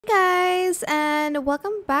Guys, and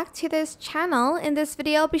welcome back to this channel. In this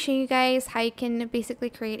video I'll be showing you guys how you can basically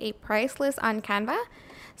create a price list on Canva.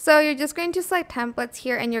 So you're just going to select templates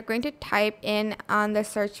here and you're going to type in on the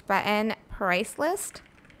search button price list,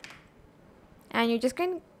 and you're just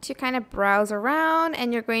going to kind of browse around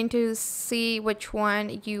and you're going to see which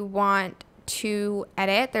one you want to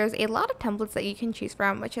edit. There's a lot of templates that you can choose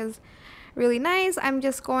from, which is really nice. I'm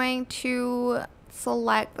just going to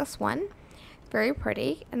select this one. Very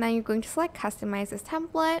pretty. And then you're going to select customize this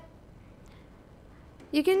template.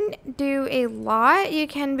 You can do a lot. You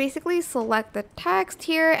can basically select the text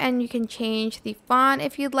here and you can change the font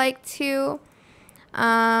if you'd like to.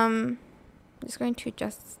 I'm just going to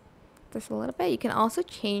adjust this a little bit. You can also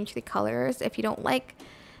change the colors if you don't like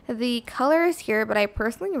the colors here, but I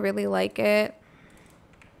personally really like it.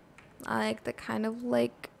 I like the kind of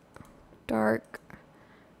like dark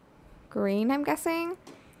green, I'm guessing.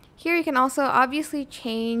 Here you can also obviously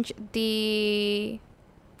change the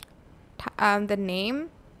name.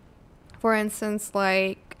 For instance,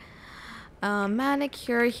 like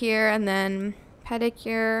manicure here and then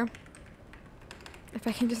pedicure, if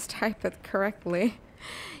I can just type it correctly.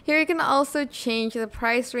 Here you can also change the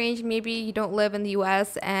price range. Maybe you don't live in the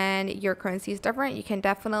US and your currency is different. You can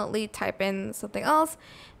definitely type in something else.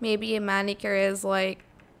 Maybe a manicure is like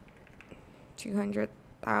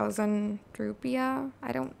 200,000 rupiah.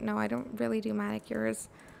 I don't know. I don't really do manicures.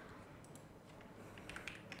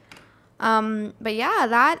 But yeah,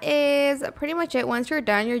 that is pretty much it. Once you're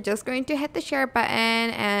done, you're just going to hit the share button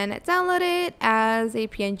and download it as a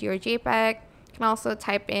PNG or JPEG. You can also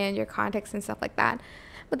type in your context and stuff like that.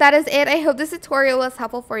 But that is it. I hope this tutorial was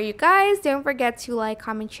helpful for you guys. Don't forget to like,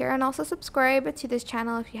 comment, share, and also subscribe to this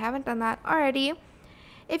channel if you haven't done that already.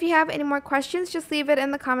 If you have any more questions, just leave it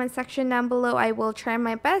in the comment section down below. I will try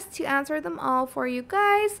my best to answer them all for you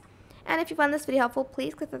guys. And if you found this video helpful,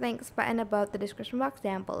 please click the thanks button above the description box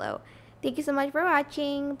down below. Thank you so much for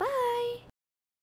watching. Bye!